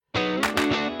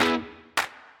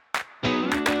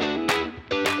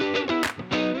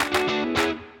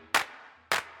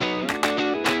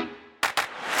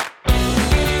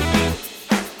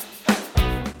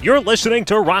You're listening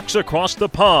to Rocks Across the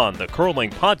Pond, the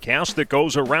curling podcast that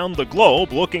goes around the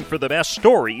globe looking for the best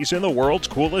stories in the world's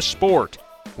coolest sport.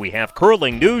 We have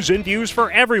curling news and views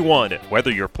for everyone,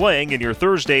 whether you're playing in your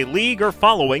Thursday league or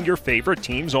following your favorite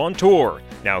teams on tour.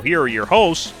 Now here are your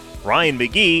hosts, Ryan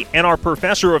McGee and our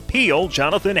Professor of Peel,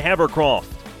 Jonathan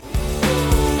Havercroft.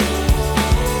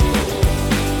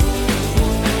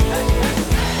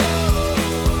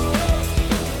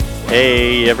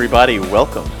 Hey everybody,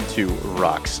 welcome to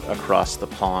Rocks Across the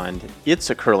Pond. It's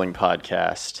a curling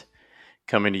podcast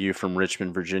coming to you from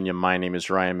Richmond, Virginia. My name is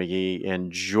Ryan McGee,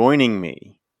 and joining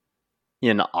me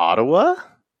in Ottawa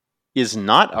is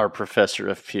not our Professor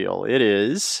of Peel. It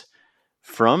is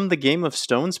from the Game of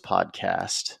Stones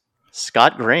podcast,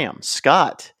 Scott Graham.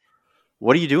 Scott,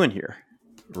 what are you doing here?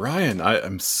 Ryan,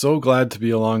 I'm so glad to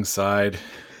be alongside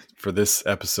for this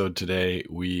episode today.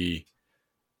 We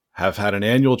have had an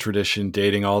annual tradition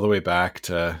dating all the way back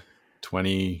to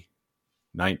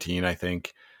 2019, I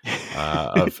think.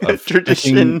 Of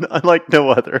tradition unlike no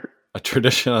other. A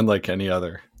tradition unlike any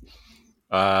other.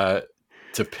 To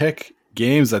pick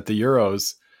games at the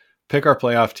Euros, pick our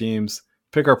playoff teams,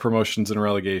 pick our promotions and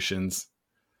relegations,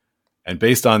 and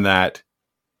based on that,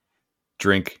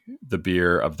 drink the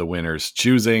beer of the winner's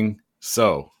choosing.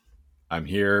 So I'm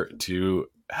here to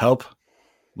help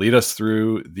lead us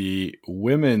through the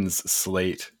women's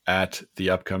slate at the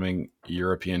upcoming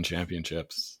European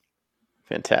Championships.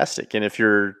 Fantastic. And if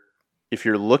you're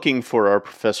looking for our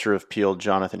Professor of Peel,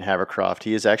 Jonathan Havercroft,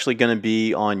 he is actually going to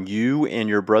be on you and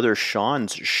your brother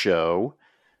Sean's show.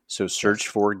 So search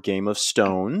for Game of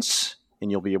Stones,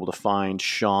 and you'll be able to find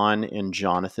Sean and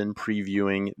Jonathan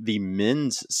previewing the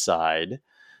men's side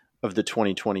of the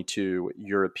 2022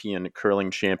 European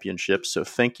Curling Championships. So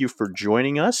thank you for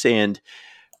joining us, and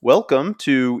welcome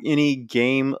to any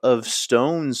Game of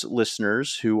Stones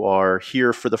listeners who are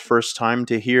here for the first time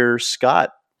to hear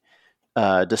Scott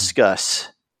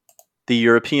discuss the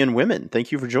European women.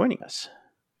 Thank you for joining us.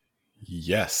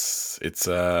 Yes, it's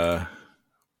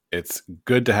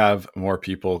good to have more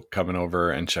people coming over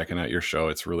and checking out your show.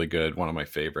 It's really good. One of my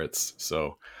favorites.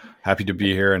 So happy to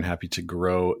be here and happy to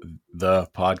grow the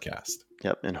podcast.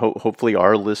 Yep, and hopefully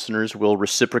our listeners will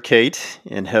reciprocate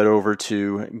and head over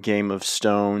to Game of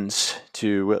Stones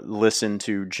to listen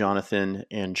to Jonathan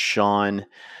and Sean.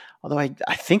 Although I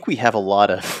think we have a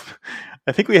lot of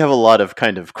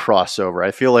kind of crossover. I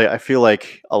feel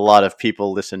like a lot of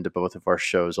people listen to both of our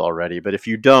shows already. But if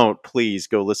you don't, please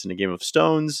go listen to Game of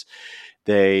Stones.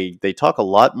 They talk a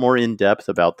lot more in depth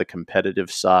about the competitive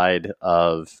side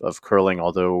of curling.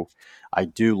 Although I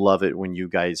do love it when you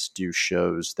guys do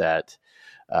shows that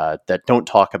don't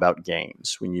talk about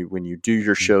games. When you do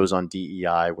your shows on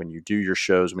DEI, when you do your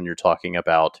shows when you're talking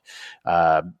about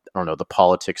the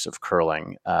politics of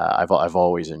curling, I've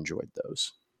always enjoyed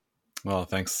those. Well,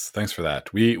 thanks for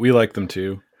that. We like them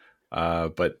too.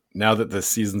 But now that the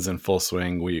season's in full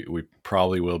swing, we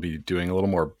probably will be doing a little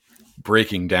more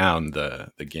breaking down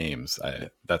the games.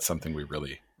 That's something we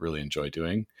really, really enjoy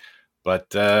doing. But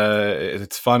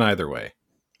it's fun either way.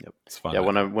 Yep. It's fun. Yeah,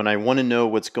 when I want to know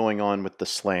what's going on with the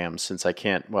slams, since I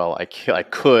can't,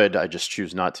 I just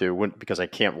choose not to because I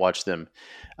can't watch them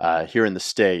here in the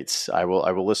States. I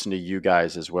will listen to you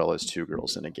guys as well as Two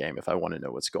Girls in a Game if I want to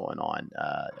know what's going on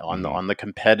on the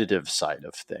competitive side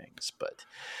of things. But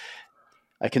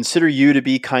I consider you to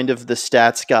be kind of the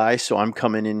stats guy, so I'm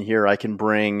coming in here. I can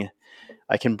bring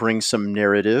some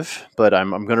narrative, but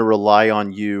I'm going to rely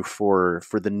on you for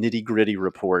the nitty gritty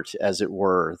report, as it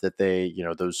were, that they,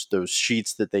 those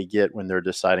sheets that they get when they're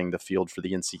deciding the field for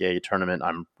the NCAA tournament.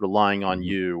 I'm relying on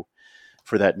you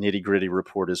for that nitty gritty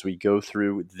report as we go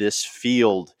through this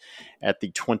field at the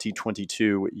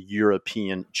 2022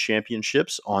 European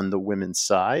Championships on the women's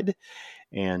side.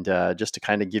 And just to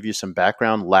kind of give you some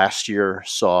background, last year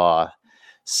saw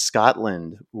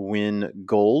Scotland win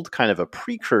gold, kind of a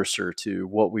precursor to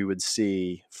what we would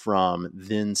see from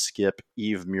then skip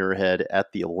Eve Muirhead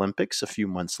at the Olympics a few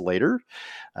months later.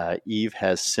 Eve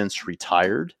has since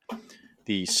retired.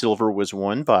 The silver was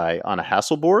won by Anna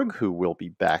Hasselborg, who will be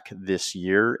back this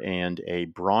year, and a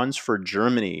bronze for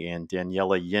Germany and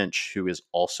Daniela Jentsch, who is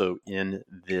also in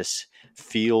this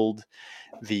field.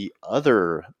 The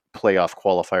other playoff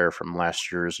qualifier from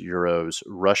last year's Euros,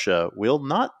 Russia, will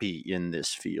not be in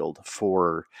this field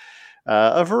for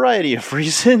a variety of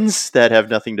reasons that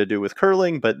have nothing to do with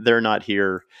curling, but they're not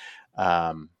here,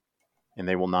 and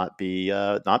they will not be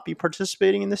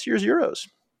participating in this year's Euros.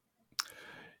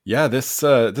 Yeah,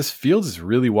 this field is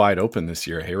really wide open this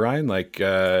year. Hey, Ryan,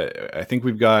 I think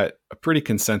we've got a pretty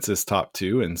consensus top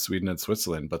two in Sweden and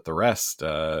Switzerland, but the rest,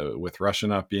 with Russia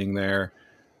not being there,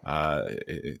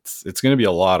 It's going to be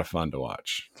a lot of fun to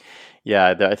watch.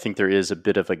 Yeah, I think there is a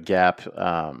bit of a gap.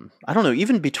 I don't know,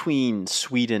 even between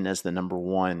Sweden as the number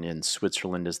one and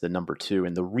Switzerland as the number two.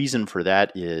 And the reason for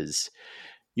that is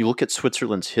you look at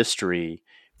Switzerland's history,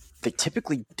 they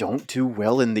typically don't do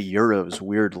well in the Euros,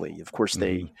 weirdly. Of course,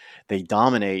 they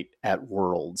dominate at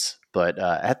Worlds, but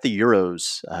at the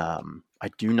Euros, I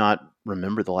do not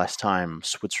remember the last time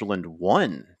Switzerland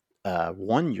won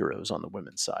Euros on the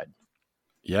women's side.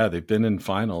 Yeah, they've been in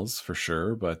finals for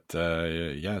sure, but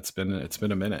yeah, it's been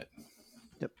a minute.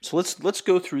 Yep. So let's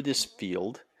go through this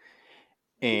field,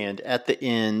 and at the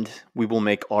end we will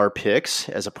make our picks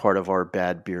as a part of our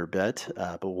bad beer bet.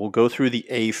 But we'll go through the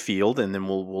A field, and then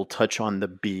we'll touch on the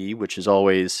B, which is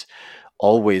always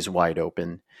wide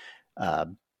open.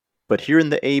 But here in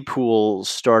the A pool,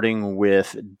 starting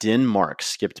with Denmark,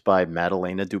 skipped by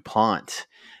Madalena Dupont.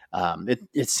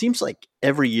 It seems like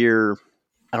every year,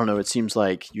 I don't know, it seems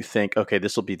like you think, okay,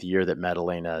 this will be the year that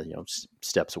Madalena,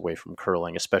 steps away from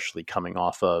curling, especially coming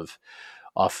off of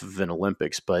an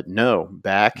Olympics. But no,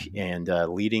 back and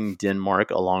leading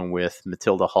Denmark along with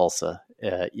Matilda Halse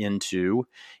into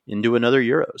another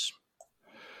Euros.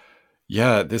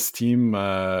 Yeah, this team,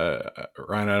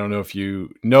 Ryan, I don't know if you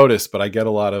noticed, but I get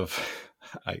a lot of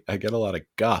I get a lot of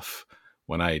guff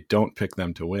when I don't pick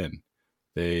them to win.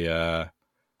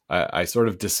 I sort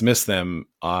of dismiss them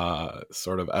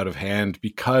sort of out of hand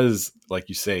because, like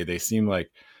you say, they seem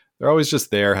like they're always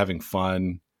just there having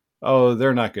fun. Oh,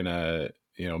 they're not going to,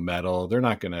 medal. They're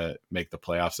not going to make the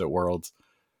playoffs at Worlds.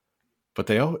 But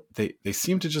they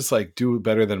seem to just like do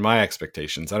better than my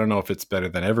expectations. I don't know if it's better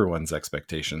than everyone's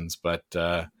expectations, but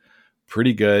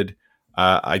pretty good.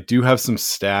 I do have some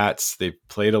stats. They've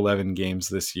played 11 games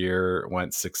this year,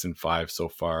 went 6-5 so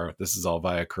far. This is all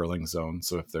via Curling Zone.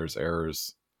 So if there's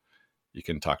errors, you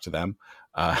can talk to them.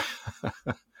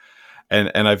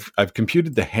 And I've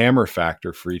computed the hammer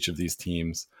factor for each of these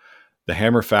teams. The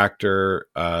hammer factor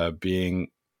being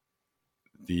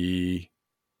the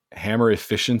hammer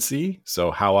efficiency,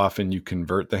 so how often you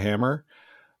convert the hammer,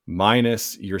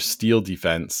 minus your steel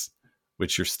defense,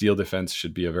 which your steel defense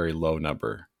should be a very low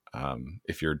number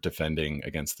if you're defending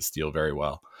against the steel very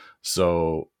well.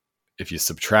 So if you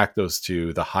subtract those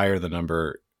two, the higher the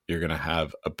number, you're going to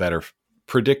have a better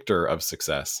predictor of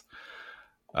success.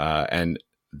 And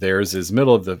theirs is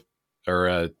middle of the,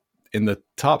 or in the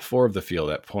top four of the field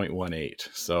at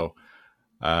 0.18. So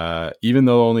even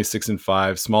though only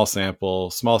 6-5, small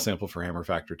sample for hammer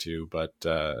factor 2, but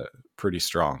pretty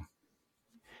strong.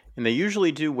 And they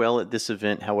usually do well at this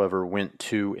event. However, went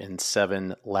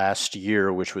 2-7 last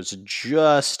year, which was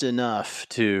just enough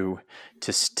to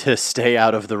stay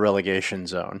out of the relegation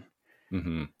zone.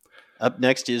 Mm-hmm. Up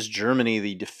next is Germany,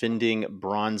 the defending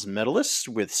bronze medalist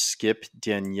with skip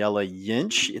Daniela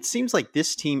Jentsch. It seems like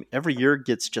this team every year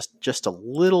gets just a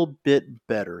little bit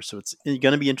better. So it's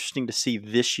going to be interesting to see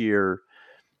this year,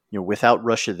 without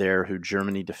Russia there, who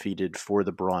Germany defeated for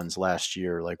the bronze last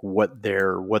year, like what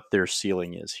their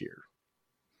ceiling is here.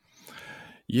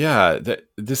 Yeah,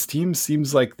 this team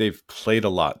seems like they've played a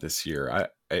lot this year.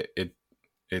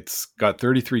 It's got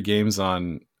 33 games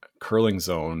on Curling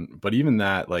Zone, but even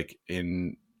that, like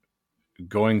in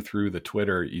going through the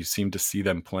Twitter, you seem to see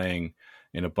them playing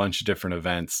in a bunch of different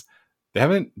events. They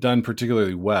haven't done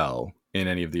particularly well in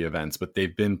any of the events, but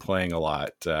they've been playing a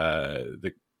lot.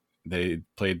 They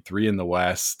played 3 in the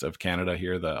West of Canada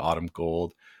here, the Autumn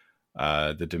Gold,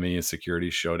 the Dominion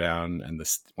Security Showdown, and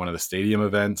one of the stadium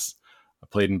events. I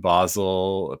played in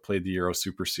Basel. I played the Euro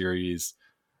Super Series.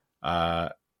 And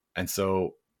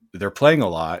so they're playing a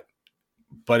lot,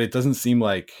 but it doesn't seem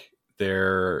like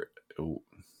they're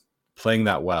playing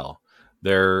that well.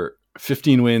 They're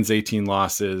 15 wins, 18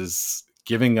 losses,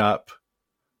 giving up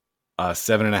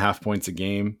 7.5 points a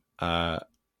game. I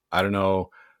don't know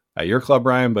at your club,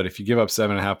 Ryan, but if you give up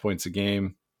 7.5 points a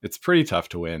game, it's pretty tough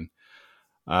to win.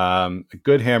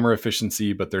 Good hammer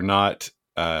efficiency, but they're not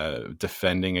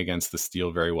defending against the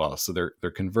steel very well. So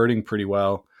they're converting pretty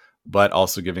well, but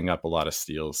also giving up a lot of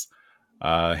steals.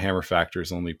 Hammer factor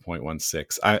is only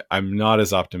 0.16. I'm not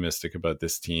as optimistic about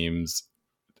this team's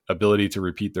ability to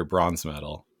repeat their bronze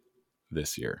medal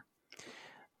this year.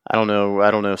 I don't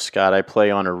know, Scott. I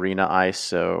play on arena ice,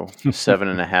 so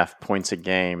 7.5 points a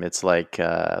game. It's like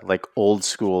old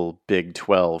school Big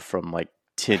 12 from like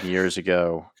 10 years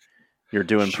ago. You're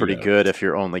doing pretty good if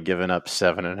you're only giving up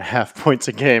 7.5 points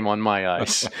a game on my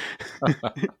ice.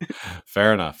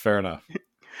 Fair enough.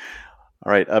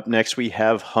 All right, up next we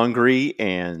have Hungary.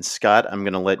 And Scott, I'm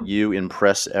going to let you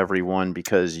impress everyone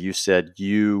because you said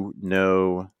you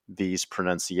know these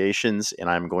pronunciations, and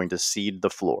I'm going to cede the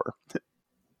floor.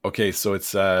 Okay, so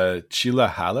it's Chila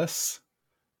Hallis,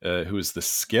 who is the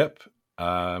skip.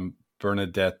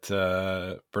 Bernadette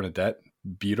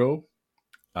Biro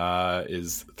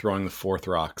is throwing the fourth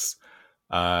rocks.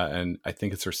 And I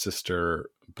think it's her sister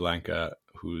Blanca,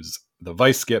 who's the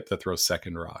vice skip that throws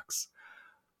second rocks.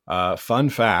 Fun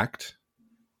fact,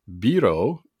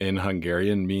 Biro in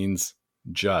Hungarian means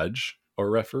judge or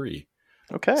referee.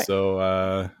 Okay.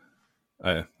 So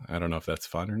I don't know if that's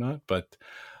fun or not, but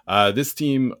this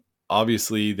team,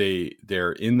 obviously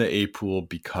they're in the A pool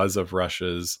because of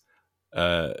Russia's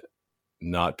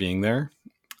not being there.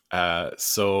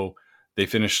 So they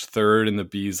finished third in the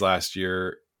Bs last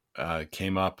year,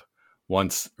 came up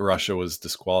once Russia was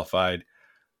disqualified.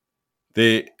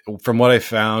 From what I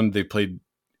found, they played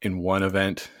in one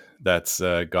event that's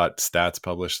got stats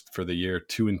published for the year,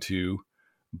 2-2,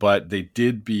 but they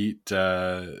did beat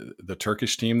the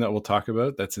Turkish team that we'll talk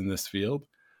about that's in this field,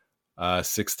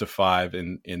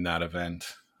 6-5 in that event.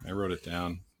 I wrote it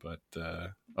down, but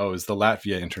it was the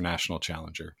Latvia International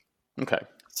Challenger. Okay.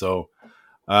 So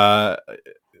I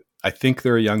think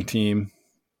they're a young team,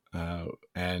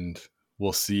 and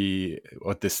we'll see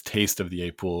what this taste of the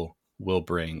A pool will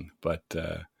bring. But,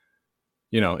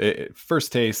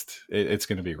 first taste, it's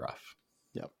going to be rough.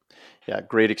 Yep. Yeah,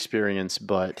 great experience,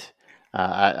 but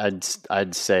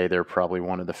I'd say they're probably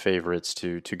one of the favorites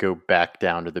to go back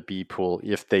down to the B pool.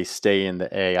 If they stay in the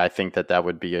A, I think that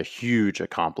would be a huge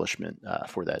accomplishment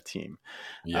for that team.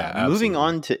 Yeah, moving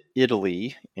on to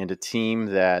Italy, and a team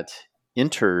that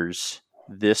enters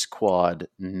this quad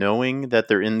knowing that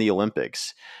they're in the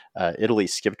Olympics. Italy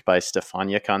skipped by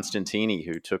Stefania Constantini,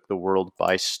 who took the world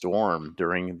by storm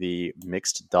during the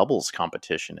mixed doubles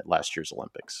competition at last year's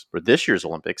Olympics. Or this year's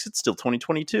Olympics. It's still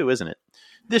 2022, isn't it?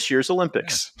 This year's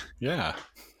Olympics. Yeah.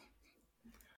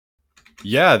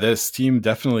 Yeah, this team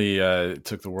definitely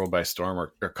took the world by storm,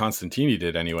 or Constantini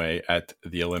did anyway, at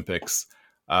the Olympics.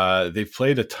 They've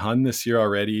played a ton this year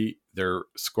already. They're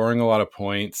scoring a lot of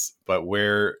points, but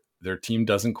where their team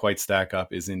doesn't quite stack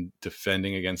up is in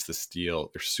defending against the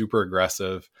steal. They're super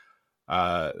aggressive,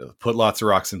 put lots of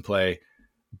rocks in play,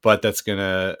 but that's going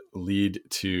to lead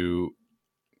to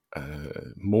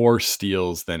more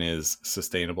steals than is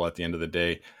sustainable at the end of the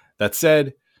day. That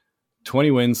said, 20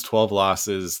 wins, 12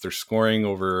 losses. They're scoring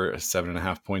over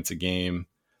 7.5 points a game.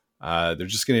 They're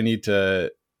just going to need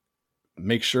to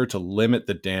make sure to limit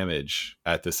the damage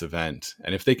at this event.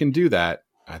 And if they can do that,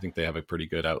 I think they have a pretty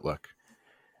good outlook.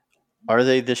 Are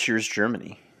they this year's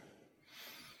Germany?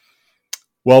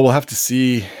 Well, we'll have to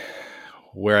see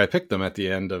where I picked them at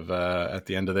the end of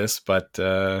this, but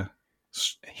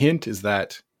hint is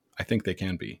that I think they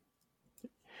can be.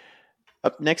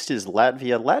 Up next is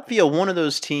Latvia. Latvia, one of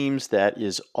those teams that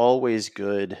is always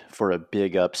good for a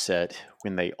big upset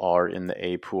when they are in the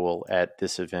A pool at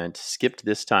this event. Skipped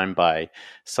this time by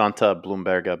Santa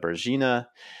Blumberga Bergina.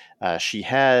 She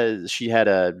had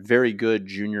a very good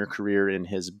junior career and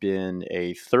has been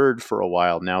a third for a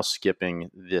while, now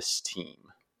skipping this team.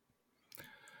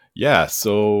 Yeah,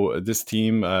 so this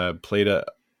team played a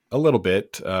little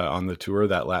bit on the tour,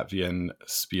 that Latvian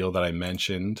Spiel that I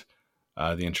mentioned,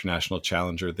 the International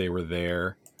Challenger. They were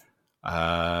there.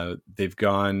 They've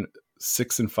gone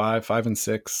 6-5,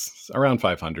 5-6, around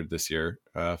 500 this year,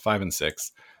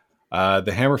 5-6.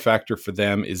 The hammer factor for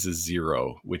them is a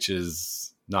 0, which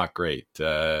is not great.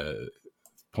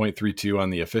 0.32 on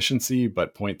the efficiency,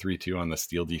 but 0.32 on the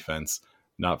steal defense.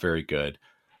 Not very good.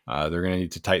 They're going to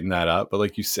need to tighten that up. But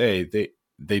like you say,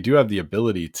 they do have the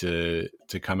ability to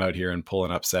come out here and pull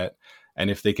an upset.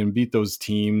 And if they can beat those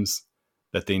teams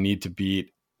that they need to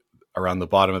beat around the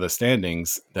bottom of the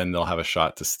standings, then they'll have a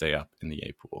shot to stay up in the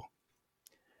A pool.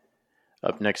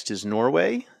 Up next is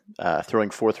Norway. Throwing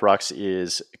fourth rocks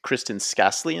is Kristen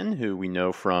Skaslian, who we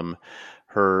know from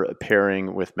her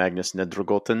pairing with Magnus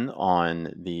Nedregotten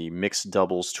on the mixed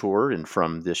doubles tour and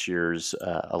from this year's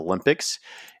Olympics.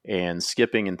 And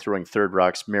skipping and throwing third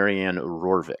rocks, Marianne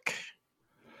Rorvik.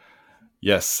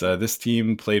 Yes, this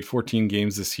team played 14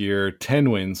 games this year,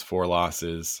 10 wins, 4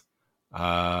 losses.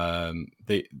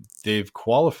 They've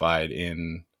qualified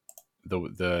in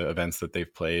the events that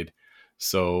they've played,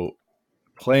 so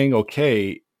playing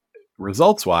okay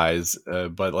results wise.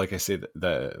 But like I say,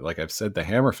 like I've said, the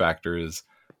hammer factor is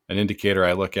an indicator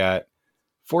I look at.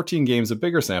 14 games, a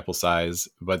bigger sample size,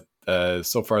 but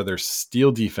so far their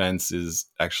steal defense is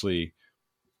actually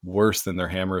worse than their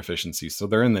hammer efficiency, so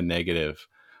they're in the negative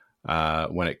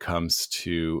when it comes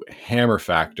to hammer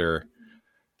factor.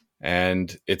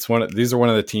 And these are one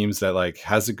of the teams that like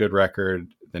has a good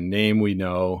record, the name we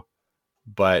know,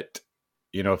 but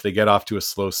if they get off to a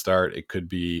slow start, it could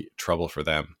be trouble for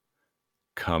them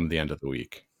come the end of the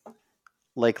week.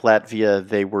 Like Latvia,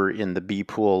 they were in the B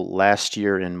pool last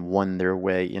year and won their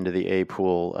way into the A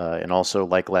pool. And also,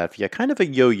 like Latvia, kind of a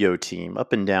yo-yo team,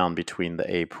 up and down between the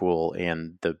A pool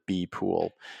and the B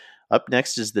pool. Up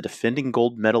next is the defending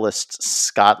gold medalist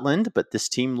Scotland, but this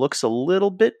team looks a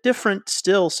little bit different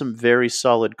still. Some very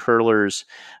solid curlers.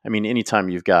 I mean, anytime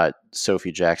you've got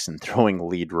Sophie Jackson throwing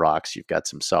lead rocks, you've got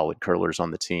some solid curlers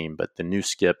on the team. But the new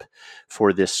skip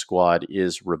for this squad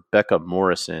is Rebecca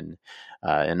Morrison,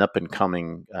 an up and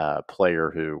coming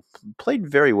player who played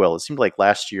very well. It seemed like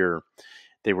last year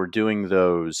they were doing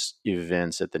those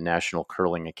events at the National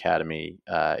Curling Academy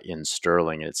in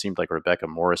Sterling. And it seemed like Rebecca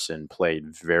Morrison played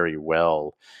very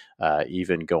well,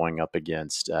 even going up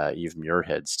against Eve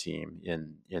Muirhead's team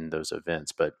in those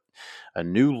events. But a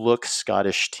new look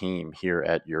Scottish team here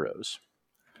at Euros.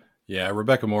 Yeah,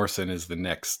 Rebecca Morrison is the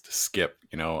next skip,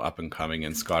 up and coming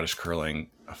in Scottish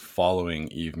curling following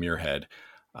Eve Muirhead.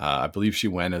 I believe she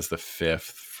went as the fifth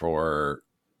for,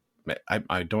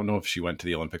 I don't know if she went to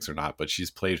the Olympics or not, but she's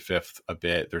played fifth a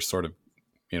bit. They're sort of,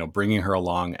 bringing her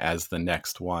along as the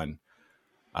next one.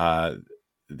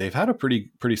 They've had a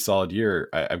pretty solid year.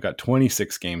 I've got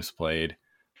 26 games played,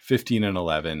 15 and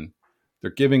 11. They're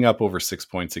giving up over 6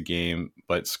 points a game,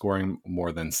 but scoring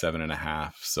more than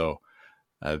 7.5. So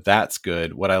that's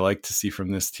good. What I like to see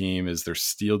from this team is their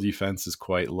steal defense is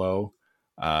quite low.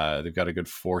 They've got a good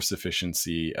force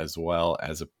efficiency as well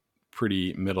as a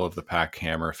pretty middle of the pack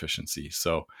hammer efficiency.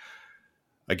 So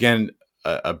again,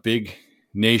 a big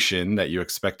nation that you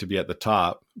expect to be at the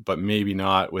top, but maybe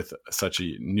not with such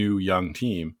a new young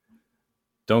team.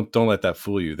 Don't let that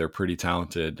fool you. They're pretty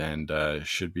talented and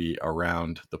should be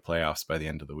around the playoffs by the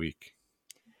end of the week.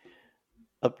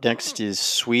 Up next is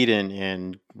Sweden,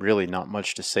 and really not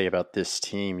much to say about this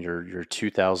team. Your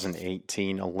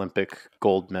 2018 Olympic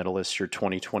gold medalists, your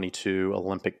 2022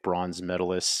 Olympic bronze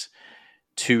medalists,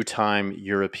 two-time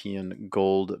European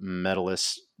gold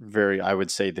medalists. I would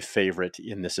say, the favorite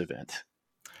in this event.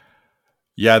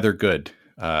 Yeah, they're good.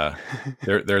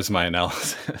 There's my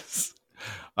analysis.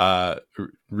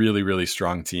 Really, really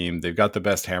strong team. They've got the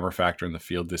best hammer factor in the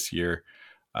field this year,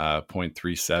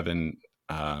 0.37.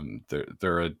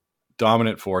 They're a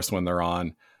dominant force when they're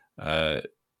on. The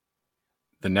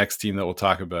next team that we'll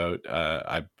talk about,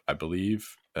 I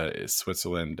believe, is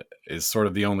Switzerland, is sort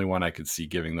of the only one I could see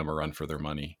giving them a run for their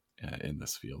money in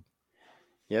this field.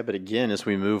 Yeah, but again, as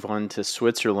we move on to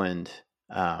Switzerland,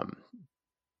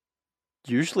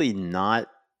 usually not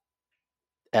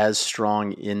as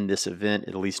strong in this event,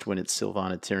 at least when it's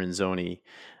Silvana Tirinzoni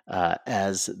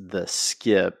as the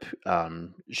skip.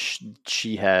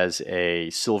 She has a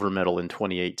silver medal in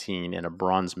 2018 and a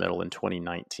bronze medal in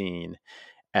 2019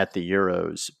 at the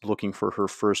Euros, looking for her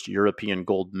first European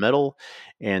gold medal,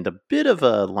 and a bit of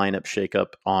a lineup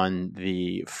shakeup on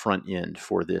the front end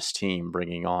for this team,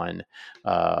 bringing on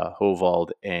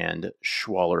Hovald and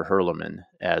Schwaller Hurleman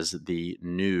as the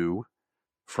new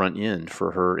front end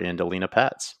for her and Alina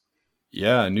Pats.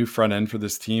 Yeah, a new front end for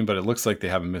this team, but it looks like they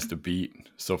haven't missed a beat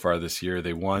so far this year.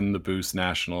 They won the Boost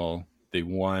National, they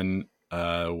won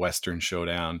Western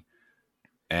Showdown,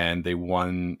 and they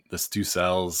won the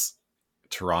Stucelles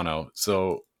Toronto.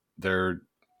 So they're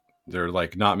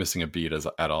like not missing a beat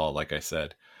at all. Like I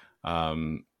said,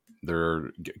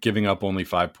 they're giving up only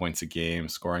 5 points a game,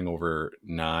 scoring over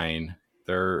 9.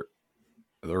 They're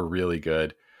really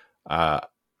good.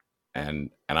 And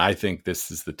I think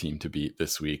this is the team to beat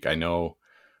this week. I know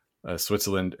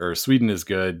Sweden is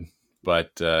good,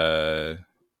 but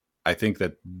I think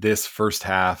that this first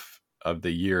half of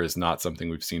the year is not something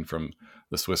we've seen from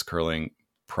the Swiss curling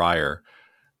prior.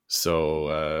 So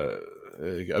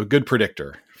a good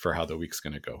predictor for how the week's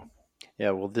going to go.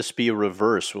 Yeah, will this be a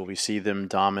reverse? Will we see them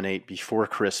dominate before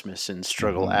Christmas and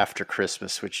struggle after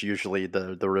Christmas, which usually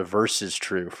the reverse is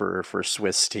true for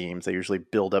Swiss teams. They usually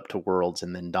build up to Worlds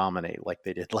and then dominate like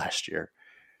they did last year.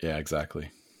 Yeah,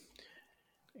 exactly.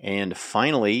 And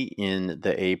finally, in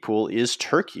the A pool is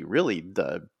Turkey, really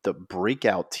the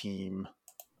breakout team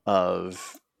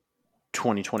of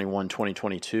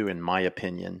 2021-2022, in my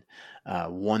opinion.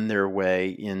 Won their way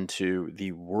into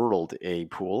the World A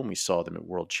pool, and we saw them at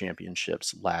World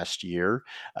Championships last year.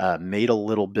 Made a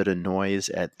little bit of noise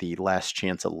at the Last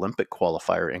Chance Olympic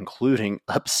qualifier, including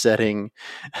upsetting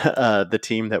the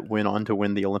team that went on to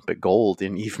win the Olympic gold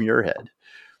in Eve Muirhead.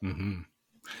 Mm-hmm.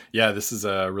 Yeah, this is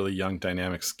a really young,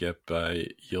 dynamic skip.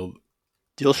 Dilshot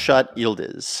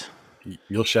Yildiz.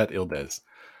 Dilshot Yildiz.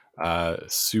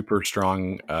 Super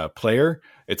strong player.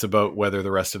 It's about whether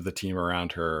the rest of the team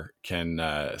around her can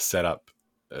set up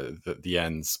the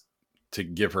ends to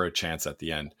give her a chance at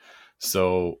the end.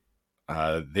 So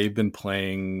they've been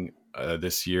playing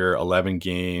this year 11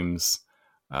 games.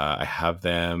 I have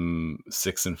them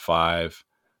 6-5,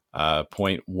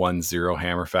 0.10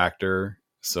 hammer factor.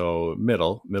 So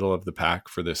middle of the pack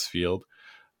for this field.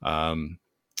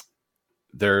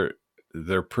 They're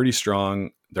pretty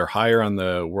strong. They're higher on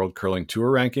the World Curling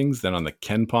Tour rankings than on the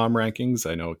KenPom rankings.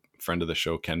 I know a friend of the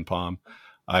show, KenPom.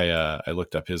 I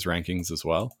looked up his rankings as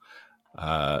well.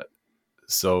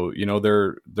 So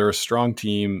they're a strong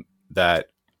team that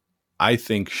I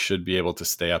think should be able to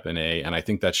stay up in A, and I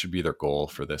think that should be their goal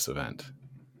for this event.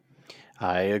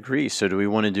 I agree. So do we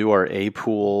want to do our A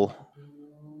pool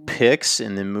picks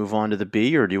and then move on to the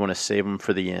B, or do you want to save them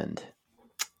for the end?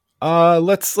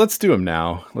 Let's do them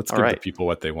now. Let's give the people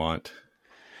what they want.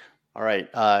 All right.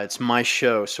 It's my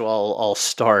show, so I'll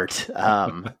start.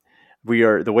 The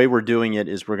way we're doing it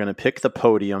is we're going to pick the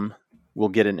podium. We'll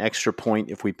get an extra point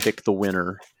if we pick the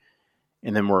winner.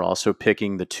 And then we're also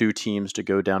picking the 2 teams to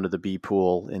go down to the B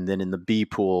pool. And then in the B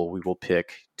pool, we will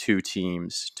pick 2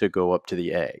 teams to go up to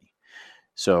the A.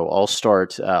 So I'll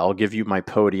start. I'll give you my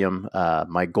podium.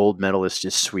 My gold medalist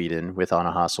is Sweden with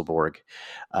Anna Hasselborg.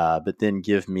 But then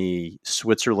give me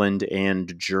Switzerland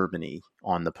and Germany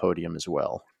on the podium as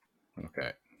well.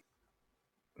 Okay.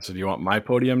 So do you want my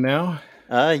podium now?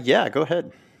 Yeah, go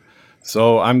ahead.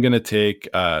 So I'm going to take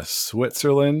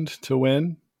Switzerland to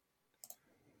win,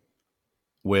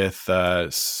 with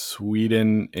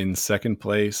Sweden in second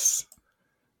place,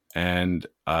 and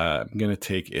I'm going to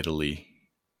take Italy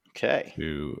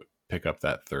to pick up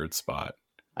that 3rd spot.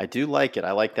 I do like it.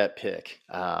 I like that pick.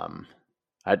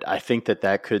 I think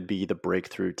that could be the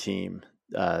breakthrough team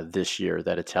this year,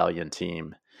 that Italian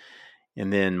team.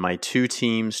 And then my 2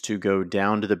 teams to go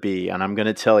down to the B, and I'm going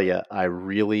to tell you, I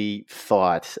really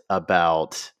thought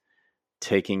about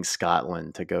taking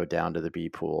Scotland to go down to the B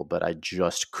pool, but I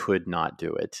just could not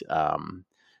do it.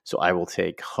 So I will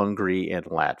take Hungary and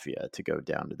Latvia to go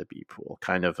down to the B pool.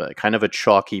 Kind of a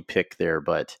chalky pick there,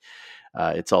 but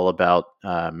it's all about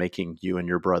making you and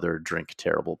your brother drink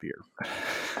terrible beer.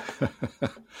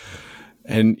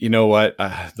 And you know what?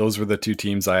 Those were the 2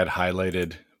 teams I had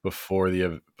highlighted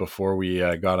before we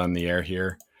got on the air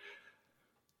here.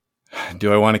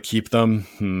 Do I want to keep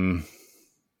them?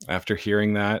 After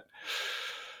hearing that,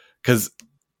 because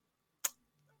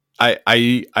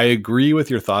I agree with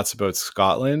your thoughts about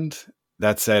Scotland.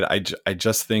 That said, I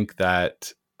just think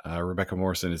that Rebecca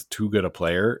Morrison is too good a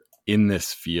player in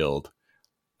this field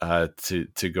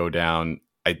to go down.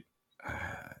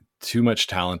 Too much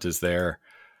talent is there.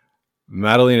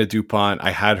 Madalena Dupont,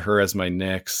 I had her as my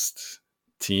next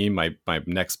team, my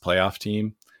next playoff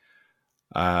team.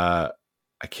 I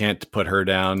can't put her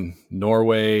down.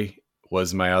 Norway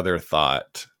was my other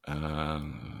thought.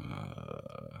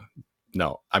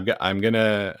 No, I'm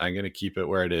gonna keep it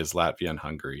where it is. Latvia and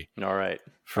Hungary. All right,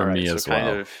 for me as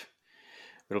well.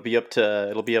 It'll be up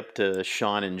to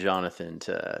Sean and Jonathan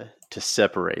to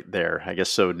separate there, I guess.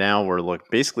 So now we're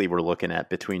looking at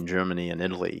between Germany and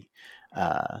Italy,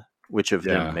 which of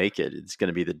them make it. It's going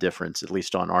to be the difference, at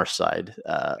least on our side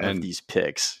of these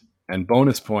picks. And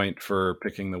bonus point for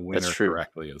picking the winner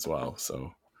correctly as well.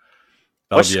 So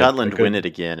watch Scotland win it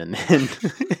again, and then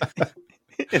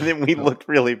and then we look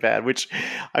really bad. Which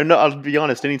I know. I'll be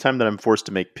honest. Anytime that I'm forced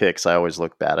to make picks, I always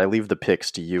look bad. I leave the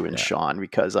picks to you and Sean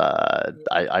because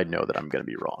I know that I'm going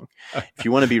to be wrong. If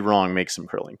you want to be wrong, make some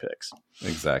curling picks.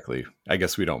 Exactly. I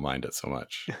guess we don't mind it so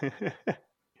much.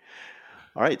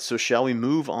 All right. So shall we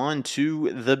move on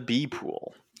to the B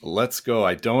pool? Let's go.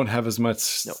 I don't have as much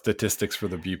statistics for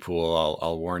the B pool.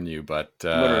 I'll warn you, but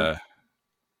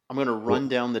I'm going to run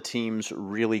down the teams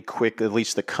really quick, at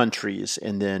least the countries,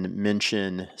 and then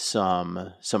mention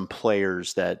some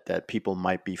players that people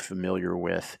might be familiar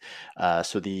with.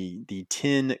 So the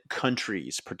 10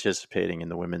 countries participating in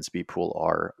the women's B pool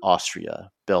are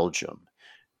Austria, Belgium,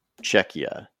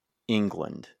 Czechia,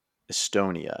 England,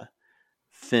 Estonia,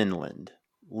 Finland,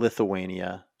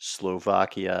 Lithuania,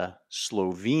 Slovakia,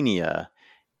 Slovenia,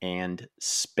 and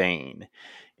Spain.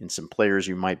 And some players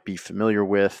you might be familiar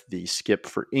with. The skip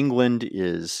for England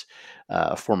is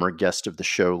a former guest of the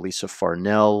show, Lisa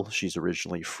Farnell. She's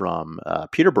originally from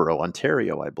Peterborough,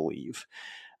 Ontario, I believe.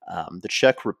 The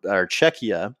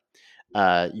Czechia,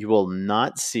 you will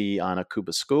not see Anna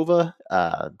Kubaskova.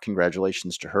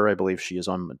 Congratulations to her. I believe she is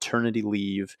on maternity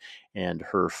leave. And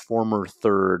her former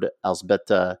third,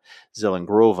 Alzbeta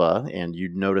Zelengrova. And you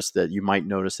might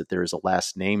notice that there is a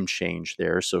last name change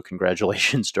there. So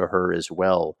congratulations to her as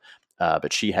well.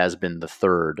 But she has been the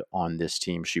third on this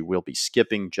team. She will be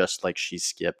skipping just like she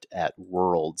skipped at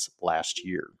Worlds last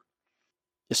year.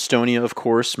 Estonia, of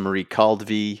course, Marie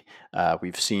Kaldvi.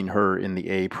 We've seen her in the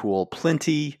A pool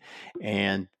plenty.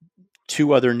 And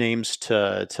two other names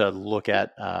to look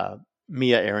at.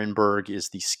 Mia Ehrenberg is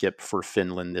the skip for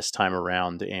Finland this time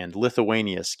around, and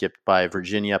Lithuania skipped by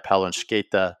Virginia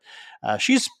Palonskaita.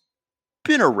 She's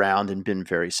been around and been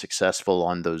very successful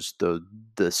on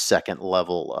the second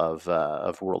level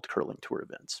of World Curling Tour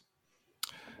events.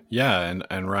 Yeah,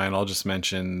 and Ryan, I'll just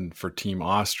mention for Team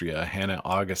Austria, Hannah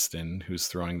Augustin, who's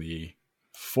throwing the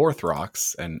fourth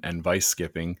rocks and vice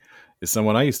skipping, is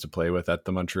someone I used to play with at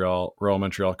the Royal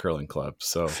Montreal Curling Club.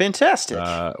 So fantastic!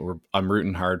 I'm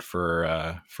rooting hard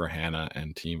for Hannah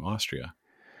and Team Austria.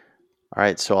 All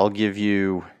right, so I'll give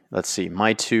you. Let's see,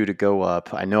 my 2 to go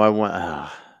up. I know I want.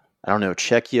 I don't know,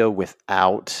 Czechia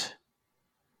without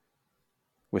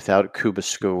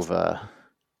Kubaskova.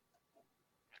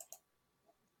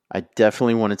 I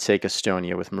definitely want to take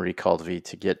Estonia with Marie Kaldvi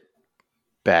to get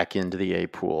back into the A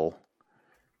pool.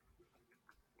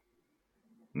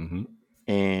 Mm-hmm.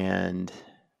 And,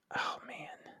 oh man.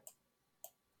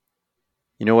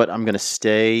 You know what? I'm going to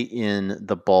stay in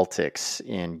the Baltics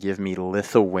and give me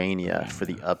Lithuania for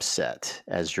the upset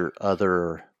as your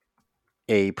other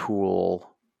A pool.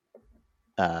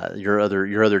 Your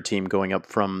other team going up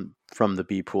from the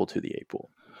B pool to the A pool.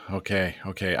 Okay.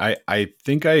 I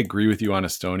think I agree with you on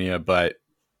Estonia, but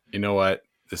you know what?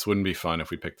 This wouldn't be fun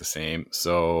if we picked the same.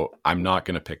 So I'm not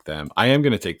going to pick them. I am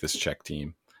going to take this Czech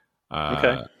team.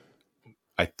 Okay.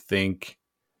 I think,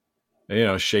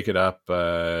 shake it up,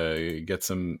 get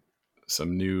some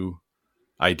new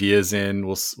ideas in.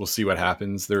 We'll see what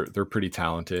happens. They're pretty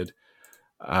talented.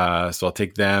 So I'll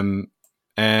take them,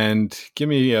 and give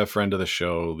me a friend of the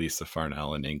show, Lisa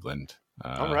Farnell in England.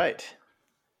 All right.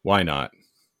 Why not?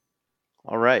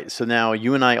 All right. So now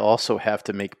you and I also have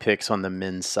to make picks on the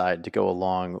men's side to go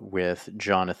along with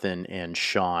Jonathan and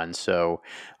Sean. So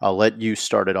I'll let you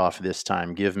start it off this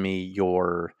time. Give me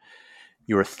your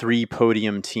 3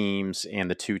 podium teams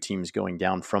and the 2 teams going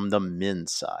down from the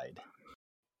men's side.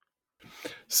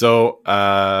 So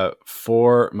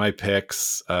for my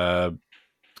picks,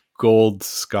 gold,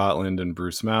 Scotland and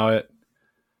Bruce Mowat.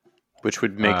 Which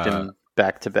would make them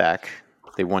back-to-back.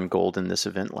 They won gold in this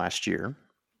event last year.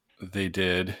 They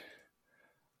did.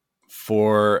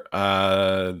 For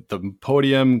the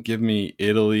podium, give me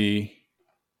Italy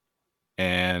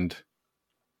and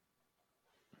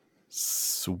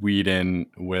Sweden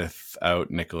without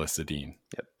Nicholas Edin.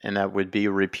 Yep. And that would be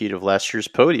a repeat of last year's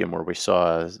podium where we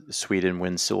saw Sweden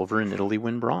win silver and Italy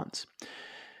win bronze.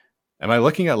 Am I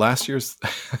looking at last year's?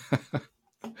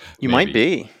 You might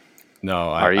be. No,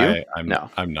 are you?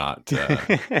 No, I'm not.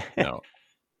 No.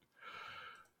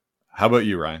 How about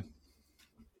you, Ryan?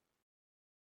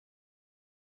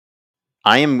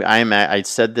 I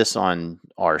said this on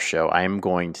our show. I am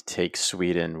going to take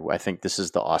Sweden. I think this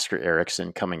is the Oscar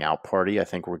Eriksson coming out party. I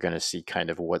think we're going to see kind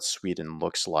of what Sweden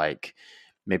looks like.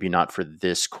 Maybe not for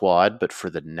this quad, but for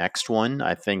the next one.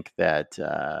 I think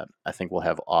we'll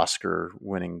have Oscar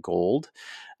winning gold,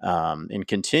 and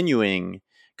continuing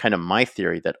kind of my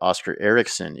theory that Oscar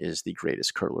Eriksson is the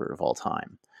greatest curler of all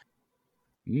time.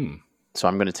 So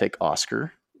I'm going to take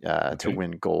Oscar to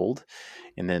win gold,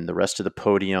 and then the rest of the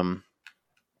podium.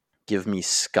 Give me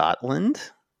Scotland.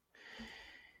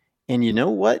 And you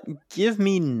know what? Give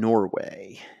me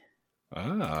Norway.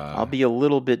 I'll be a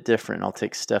little bit different. I'll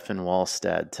take Stefan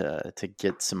Wallstad to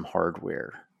get some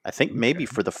hardware. I think maybe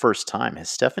for the first time. Has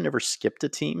Stefan ever skipped a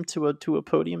team to a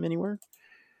podium anywhere?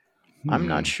 I'm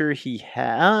not sure he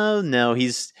has. No,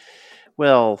 he's...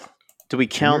 Well, do we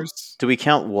count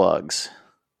lugs?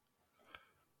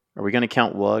 Are we going to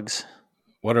count lugs?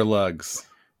 What are lugs?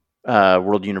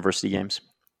 World University Games.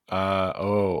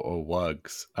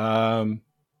 Wugs.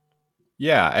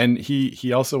 Yeah, and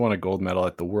he also won a gold medal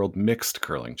at the World Mixed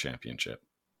Curling Championship.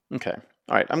 Okay.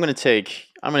 All right. I'm gonna take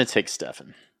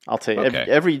Stefan. I'll take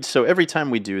every time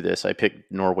we do this, I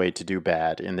pick Norway to do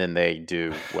bad, and then they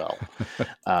do well,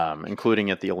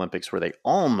 including at the Olympics where they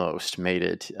almost made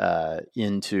it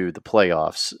into the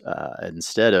playoffs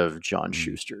instead of John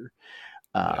Schuster.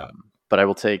 But I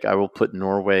will put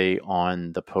Norway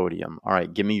on the podium. All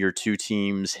right, give me your 2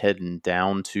 teams heading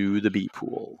down to the B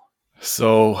pool.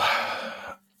 So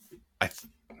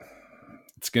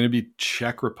it's going to be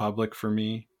Czech Republic for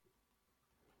me.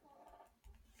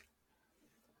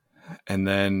 And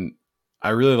then I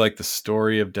really like the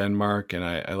story of Denmark, and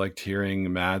I liked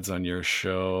hearing Mads on your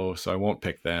show, so I won't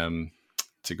pick them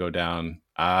to go down.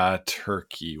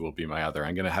 Turkey will be my other.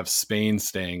 I'm going to have Spain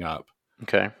staying up.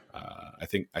 Okay. I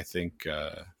think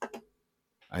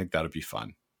that'll be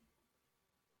fun.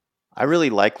 I really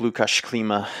like Lukáš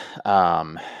Klima,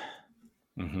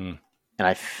 and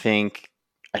I think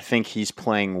he's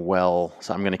playing well.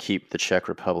 So I'm going to keep the Czech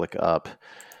Republic up.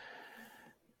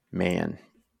 Man,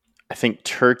 I think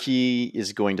Turkey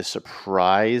is going to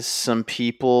surprise some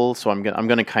people, so I'm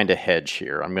gonna kind of hedge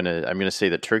here. I'm gonna say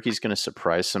that Turkey's going to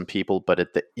surprise some people, but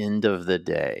at the end of the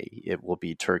day, it will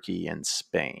be Turkey and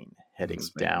Spain heading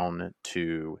down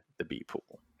to the B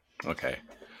pool. Okay.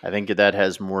 I think that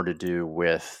has more to do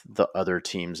with the other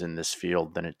teams in this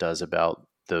field than it does about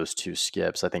those two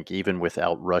skips. I think even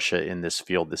without Russia in this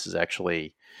field, this is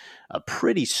actually a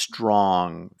pretty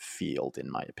strong field, in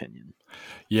my opinion.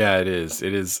 Yeah, it is.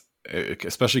 It is,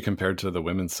 especially compared to the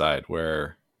women's side,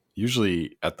 where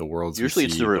usually at the Worlds, usually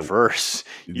it's the reverse.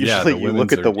 Usually you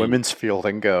look at the women's field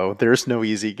and go, "There's no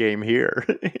easy game here."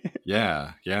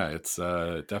 Yeah, it's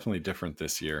definitely different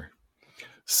this year.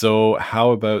 So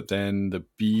how about then the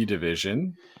B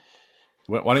division?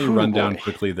 Why don't you run down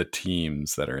quickly the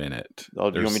teams that are in it? Oh,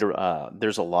 do you want me to?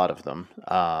 There's a lot of them.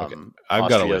 Okay. I've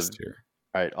got a list here.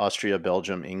 All right, Austria,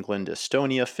 Belgium, England,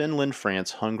 Estonia, Finland,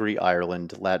 France, Hungary, Ireland,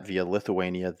 Latvia,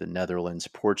 Lithuania, the Netherlands,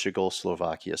 Portugal,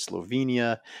 Slovakia,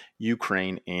 Slovenia,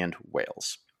 Ukraine, and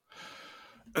Wales.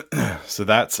 So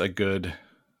that's a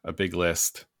big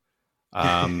list.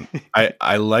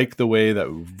 I like the way that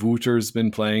Wouter's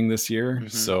been playing this year,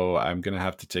 so I'm going to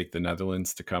have to take the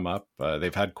Netherlands to come up.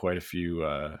 They've had quite a few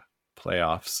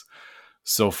playoffs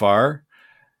so far.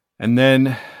 And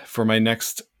then for my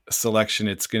next selection,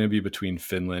 it's going to be between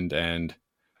Finland and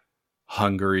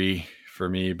Hungary for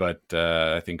me, but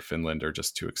I think Finland are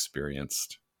just too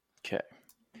experienced. Okay.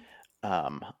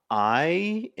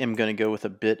 I am going to go with a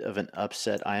bit of an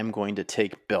upset. I am going to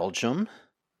take Belgium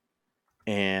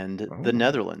and the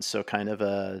Netherlands, so kind of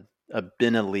a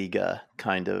Beneliga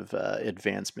kind of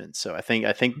advancement. So I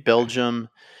think Belgium,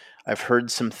 I've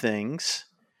heard some things.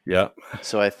 Yeah.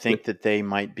 So I think that they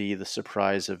might be the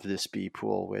surprise of this B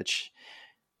pool, which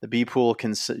the B pool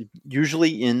can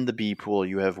usually in the B pool,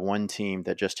 you have one team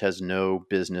that just has no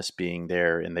business being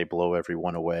there and they blow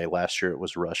everyone away. Last year it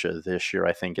was Russia. This year,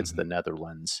 I think it's the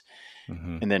Netherlands.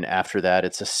 And then after that,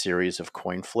 it's a series of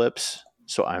coin flips.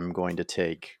 So I'm going to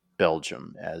take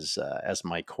Belgium as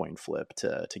my coin flip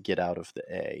to get out of the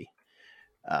A,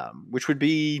 which would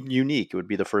be unique. It would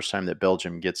be the first time that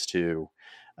Belgium gets to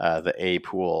the A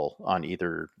pool on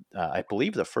either, I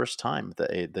believe, the first time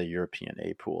the European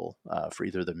A pool for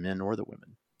either the men or the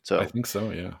women. So I think so,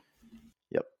 yeah.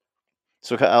 Yep.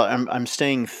 So I'm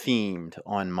staying themed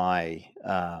on my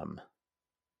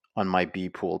B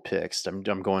pool picks. I'm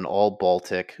going all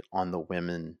Baltic on the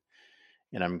women,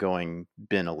 and I'm going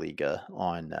Beneliga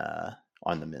on the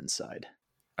men's side.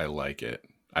 I like it.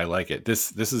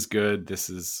 This is good. This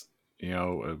is,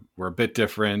 we're a bit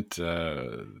different.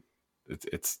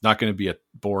 It's not going to be a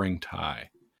boring tie.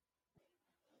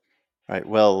 All right.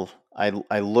 Well,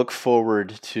 I look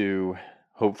forward to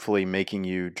hopefully making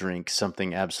you drink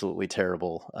something absolutely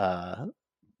terrible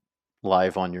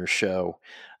live on your show.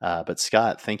 But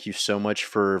Scott, thank you so much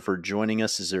for joining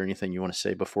us. Is there anything you want to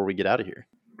say before we get out of here?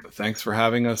 Thanks for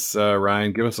having us,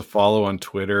 Ryan. Give us a follow on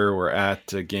Twitter. We're at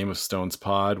Game of Stones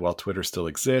Pod while Twitter still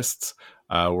exists.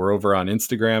 We're over on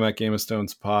Instagram at Game of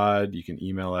Stones Pod. You can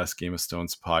email us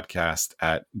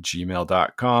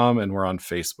gameofstonespodcast@gmail.com. And we're on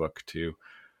Facebook too.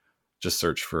 Just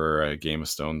search for Game of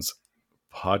Stones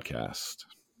Podcast.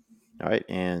 All right.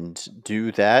 And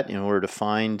do that in order to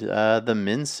find the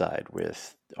men's side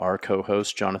with our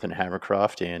co-host, Jonathan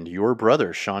Havercroft, and your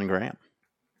brother, Sean Graham.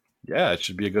 Yeah, it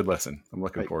should be a good lesson. I'm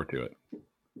looking forward to it.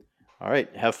 All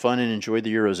right. Have fun and enjoy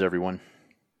the Euros, everyone.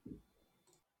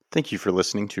 Thank you for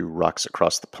listening to Rocks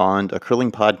Across the Pond, a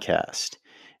curling podcast.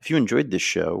 If you enjoyed this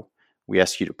show, we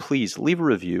ask you to please leave a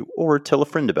review or tell a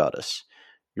friend about us.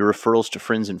 Your referrals to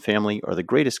friends and family are the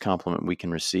greatest compliment we can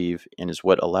receive and is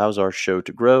what allows our show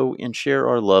to grow and share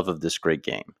our love of this great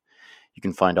game. You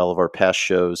can find all of our past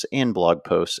shows and blog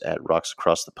posts at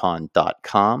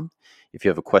rocksacrossthepond.com. If you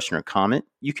have a question or comment,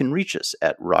 you can reach us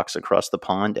at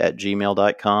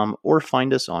rocksacrossthepond@gmail.com or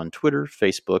find us on Twitter,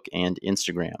 Facebook, and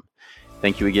Instagram.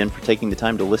 Thank you again for taking the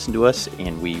time to listen to us,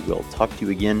 and we will talk to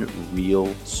you again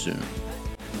real soon.